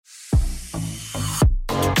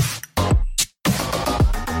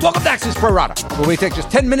Welcome to Axios Pro Rata, where we take just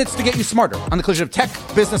 10 minutes to get you smarter on the collision of tech,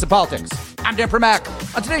 business, and politics. I'm Dan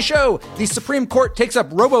Primack. On today's show, the Supreme Court takes up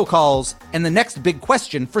robocalls and the next big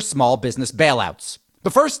question for small business bailouts.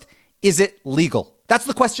 But first, is it legal? That's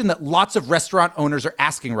the question that lots of restaurant owners are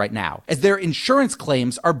asking right now, as their insurance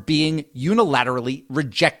claims are being unilaterally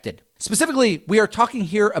rejected. Specifically, we are talking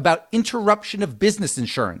here about interruption of business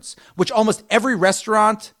insurance, which almost every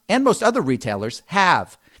restaurant and most other retailers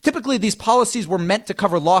have. Typically, these policies were meant to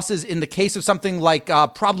cover losses in the case of something like a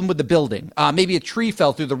problem with the building. Maybe a tree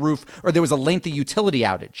fell through the roof or there was a lengthy utility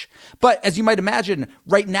outage. But as you might imagine,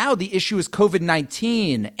 right now the issue is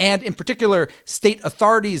COVID-19 and in particular, state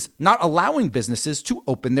authorities not allowing businesses to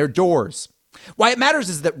open their doors. Why it matters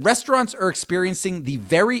is that restaurants are experiencing the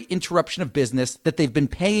very interruption of business that they've been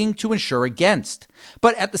paying to insure against.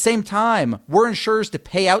 But at the same time, were insurers to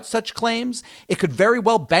pay out such claims, it could very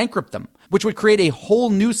well bankrupt them, which would create a whole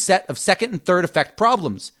new set of second and third effect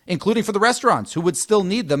problems, including for the restaurants who would still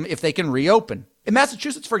need them if they can reopen. In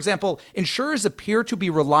Massachusetts, for example, insurers appear to be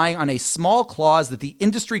relying on a small clause that the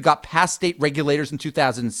industry got past state regulators in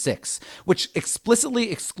 2006, which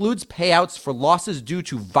explicitly excludes payouts for losses due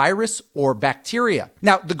to virus or bacteria.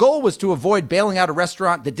 Now, the goal was to avoid bailing out a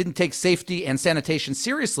restaurant that didn't take safety and sanitation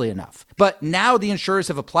seriously enough. But now the insurers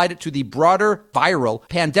have applied it to the broader viral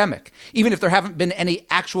pandemic, even if there haven't been any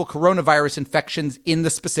actual coronavirus infections in the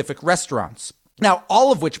specific restaurants. Now,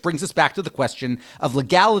 all of which brings us back to the question of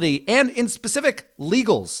legality and, in specific,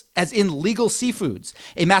 Legals, as in Legal Seafoods,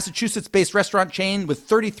 a Massachusetts-based restaurant chain with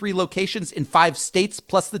 33 locations in 5 states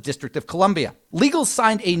plus the District of Columbia. Legals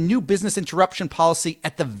signed a new business interruption policy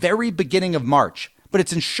at the very beginning of March, but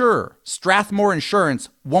its insurer, Strathmore Insurance,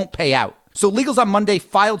 won't pay out. So Legals on Monday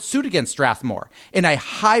filed suit against Strathmore in a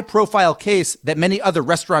high-profile case that many other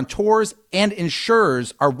restaurateurs and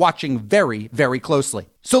insurers are watching very, very closely.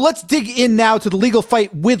 So let's dig in now to the legal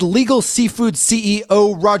fight with Legal Seafood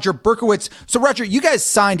CEO Roger Berkowitz. So Roger, you guys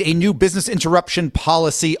signed a new business interruption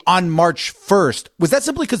policy on March 1st. Was that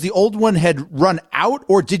simply because the old one had run out,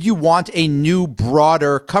 or did you want a new,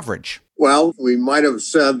 broader coverage? Well, we might have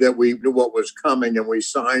said that we knew what was coming and we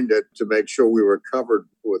signed it to make sure we were covered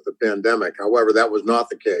with the pandemic. However, that was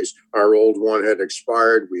not the case. Our old one had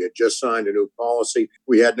expired. We had just signed a new policy.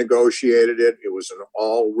 We had negotiated it. It was an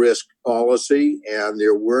all-risk policy, and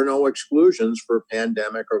there were no exclusions for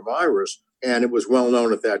pandemic or virus. And it was well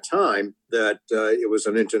known at that time that it was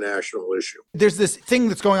an international issue. There's this thing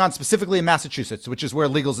that's going on specifically in Massachusetts, which is where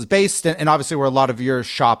Legals is based and obviously where a lot of your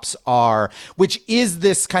shops are, which is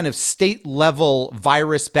this kind of state level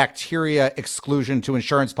virus bacteria exclusion to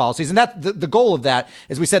insurance policies. And that the goal of that,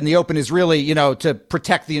 as we said in the open, is really, to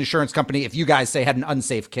protect the insurance company if you guys say had an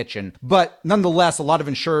unsafe kitchen. But nonetheless, a lot of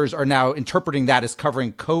insurers are now interpreting that as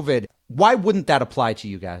covering COVID. Why wouldn't that apply to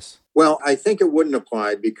you guys? Well, I think it wouldn't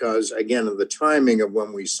apply because, again, of the timing of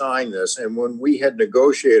when we signed this and when we had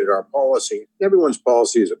negotiated our policy. Everyone's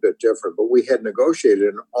policy is a bit different, but we had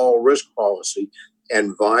negotiated an all-risk policy,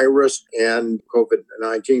 and virus and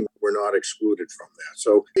COVID-19 were not excluded from that.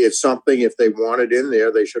 So it's something, if they wanted in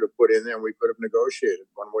there, they should have put in there, and we could have negotiated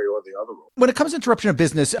one way or the other. When it comes to interruption of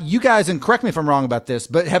business, you guys, and correct me if I'm wrong about this,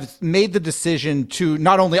 but have made the decision to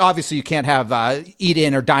not only, obviously you can't have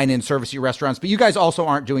eat-in or dine-in service at your restaurants, but you guys also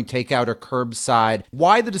aren't doing takeout or curbside.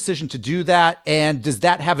 Why the decision to do that? And does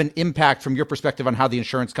that have an impact from your perspective on how the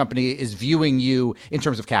insurance company is viewing you in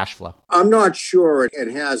terms of cash flow? I'm not sure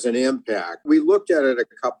it has an impact. We looked at it a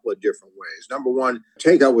couple of different ways. Number one,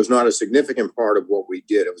 takeout was not a significant part of what we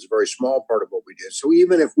did. It was a very small part of what we did. So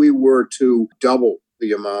even if we were to double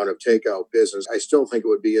the amount of takeout business, I still think it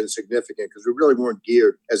would be insignificant because we really weren't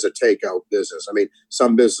geared as a takeout business. I mean,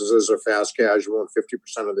 some businesses are fast casual and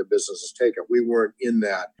 50% of their business is takeout. We weren't in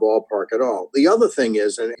that ballpark at all. The other thing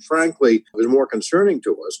is, and frankly, was more concerning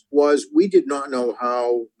to us, was we did not know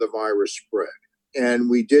how the virus spread. And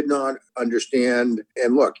we did not understand.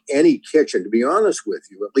 And look, any kitchen, to be honest with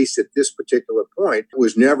you, at least at this particular point,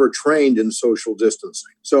 was never trained in social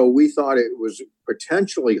distancing. So we thought it was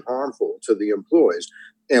potentially harmful to the employees.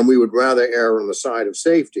 And we would rather err on the side of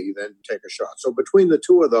safety than take a shot. So between the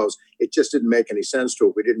two of those, it just didn't make any sense to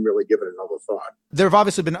it. We didn't really give it another thought. There have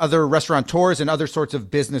obviously been other restaurateurs and other sorts of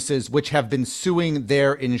businesses which have been suing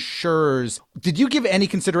their insurers. Did you give any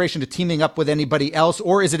consideration to teaming up with anybody else?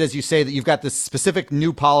 Or is it, as you say, that you've got this specific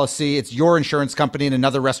new policy, it's your insurance company and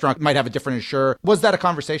another restaurant might have a different insurer? Was that a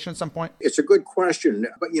conversation at some point? It's a good question.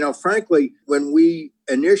 But, frankly, when we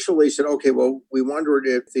initially said, okay, well, we wondered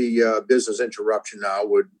if the business interruption now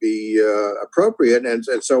would be appropriate. And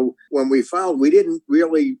so when we filed, we didn't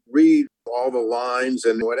really read all the lines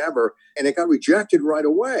and whatever, and it got rejected right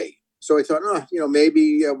away. So I thought,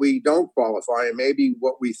 maybe we don't qualify, and maybe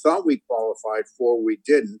what we thought we qualified for, we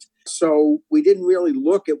didn't. So we didn't really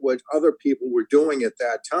look at what other people were doing at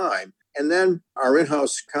that time. And then our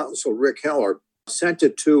in-house counsel, Rick Heller, sent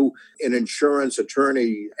it to an insurance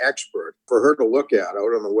attorney expert for her to look at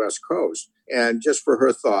out on the West Coast, and just for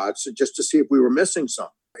her thoughts, just to see if we were missing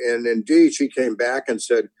something. And indeed, she came back and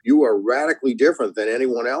said, you are radically different than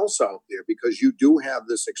anyone else out there because you do have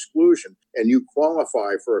this exclusion and you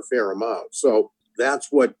qualify for a fair amount. So that's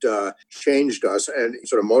what changed us and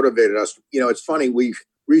sort of motivated us. It's funny, we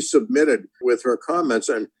resubmitted with her comments,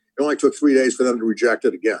 and it only took 3 days for them to reject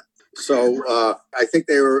it again. So I think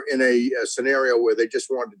they were in a scenario where they just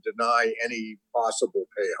wanted to deny any possible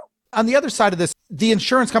payout. On the other side of this, the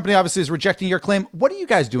insurance company obviously is rejecting your claim. What are you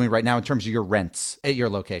guys doing right now in terms of your rents at your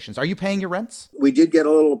locations? Are you paying your rents? We did get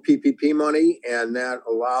a little PPP money, and that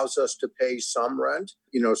allows us to pay some rent.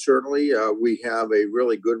 Certainly we have a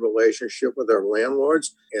really good relationship with our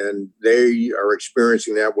landlords, and they are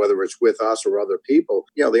experiencing that, whether it's with us or other people.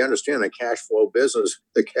 They understand a cash flow business,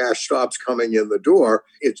 the cash stops coming in the door,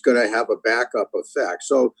 it's going to have a backup effect.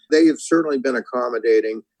 So they have certainly been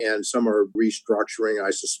accommodating, and some are restructuring.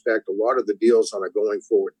 I suspect a lot of the deals on a going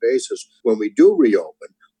forward basis, when we do reopen,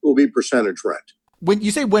 will be percentage rent. When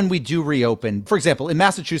you say when we do reopen, for example, in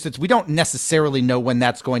Massachusetts, we don't necessarily know when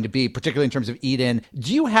that's going to be, particularly in terms of eat-in.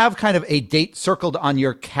 Do you have kind of a date circled on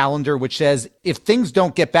your calendar which says if things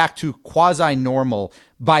don't get back to quasi-normal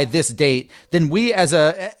by this date, then we as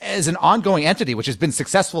an ongoing entity, which has been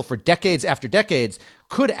successful for decades after decades,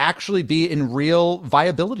 could actually be in real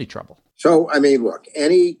viability trouble? So, look,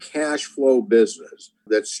 any cash flow business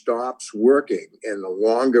that stops working, and the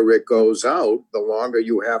longer it goes out, the longer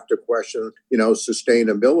you have to question,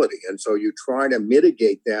 sustainability. And so you try to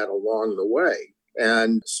mitigate that along the way.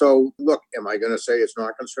 And so, look, am I going to say it's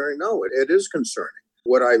not concerning? No, it is concerning.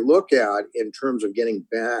 What I look at in terms of getting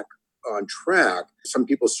back on track, some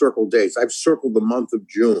people circle dates. I've circled the month of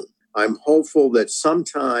June. I'm hopeful that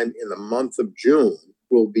sometime in the month of June,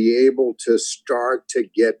 we'll be able to start to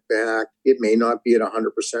get back. It may not be at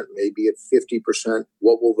 100%, maybe at 50%.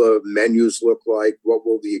 What will the menus look like? What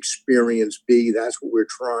will the experience be? That's what we're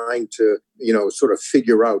trying to, sort of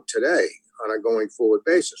figure out today on a going forward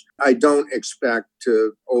basis. I don't expect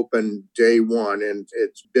to open day one and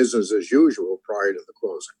it's business as usual prior to the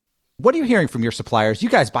closing. What are you hearing from your suppliers? You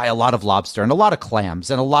guys buy a lot of lobster and a lot of clams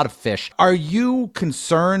and a lot of fish. Are you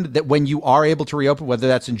concerned that when you are able to reopen, whether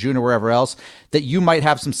that's in June or wherever else, that you might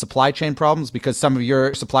have some supply chain problems because some of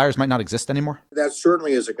your suppliers might not exist anymore? That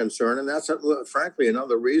certainly is a concern. And that's, frankly,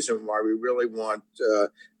 another reason why we really want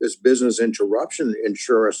this business interruption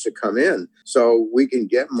insurance to come in so we can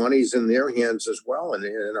get monies in their hands as well and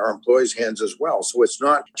in our employees' hands as well. So it's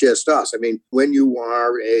not just us. When you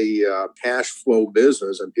are a cash flow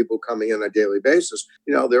business and people coming in on a daily basis,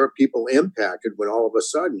 there are people impacted when all of a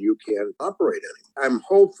sudden you can't operate anymore. I'm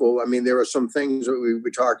hopeful. There are some things that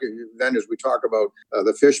we talk about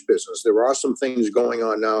the fish business. There are some things going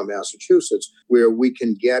on now in Massachusetts where we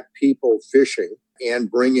can get people fishing and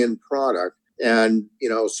bring in product, and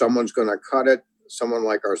someone's going to cut it. Someone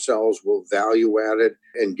like ourselves will value add it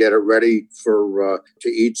and get it ready for to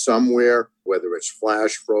eat somewhere, whether it's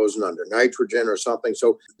flash frozen under nitrogen or something.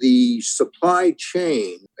 So the supply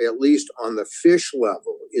chain, at least on the fish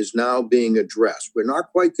level, is now being addressed. We're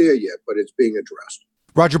not quite there yet, but it's being addressed.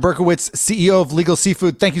 Roger Berkowitz, CEO of Legal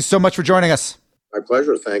Seafood, thank you so much for joining us. My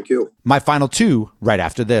pleasure. Thank you. My final two right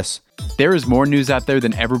after this. There is more news out there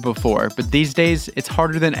than ever before, but these days it's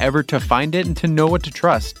harder than ever to find it and to know what to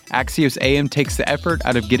trust. Axios AM takes the effort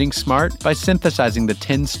out of getting smart by synthesizing the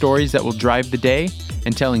 10 stories that will drive the day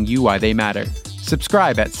and telling you why they matter.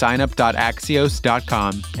 Subscribe at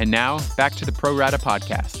signup.axios.com. And now, back to the Pro Rata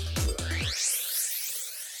podcast.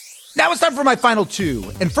 Now it's time for my final two.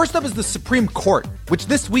 And first up is the Supreme Court, which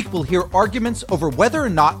this week will hear arguments over whether or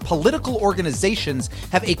not political organizations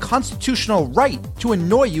have a constitutional right to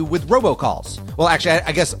annoy you with robocalls. Well, actually,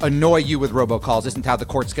 I guess annoy you with robocalls isn't how the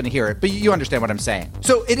court's going to hear it, but you understand what I'm saying.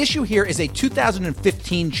 So an issue here is a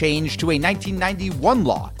 2015 change to a 1991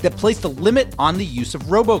 law that placed a limit on the use of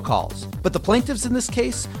robocalls. But the plaintiffs in this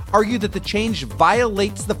case argue that the change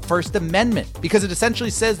violates the First Amendment because it essentially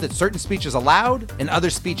says that certain speech is allowed and other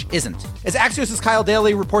speech isn't. As Axios' Kyle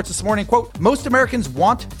Daly reports this morning, quote, most Americans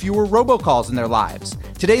want fewer robocalls in their lives.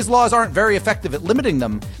 Today's laws aren't very effective at limiting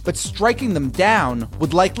them, but striking them down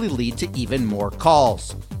would likely lead to even more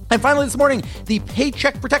calls. And finally this morning, the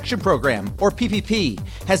Paycheck Protection Program, or PPP,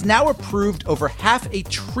 has now approved over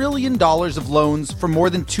 $500 billion of loans for more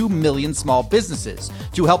than 2 million small businesses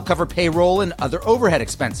to help cover payroll and other overhead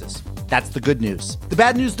expenses. That's the good news. The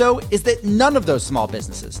bad news, though, is that none of those small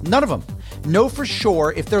businesses, none of them, know for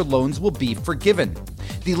sure if their loans will be forgiven.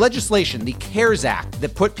 The legislation, the CARES Act,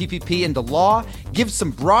 that put PPP into law gives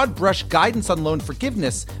some broad brush guidance on loan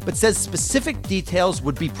forgiveness, but says specific details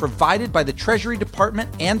would be provided by the Treasury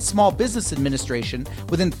Department and Small Business Administration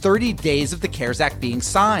within 30 days of the CARES Act being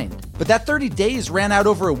signed. But that 30 days ran out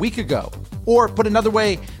over a week ago. Or, put another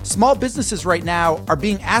way, small businesses right now are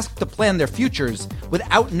being asked to plan their futures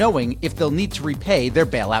without knowing if they'll need to repay their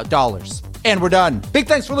bailout dollars. And we're done. Big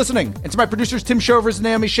thanks for listening. And to my producers, Tim Shovers and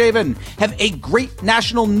Naomi Shavin, have a great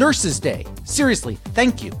National Nurses Day. Seriously,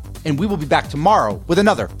 thank you. And we will be back tomorrow with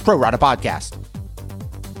another Pro Rata podcast.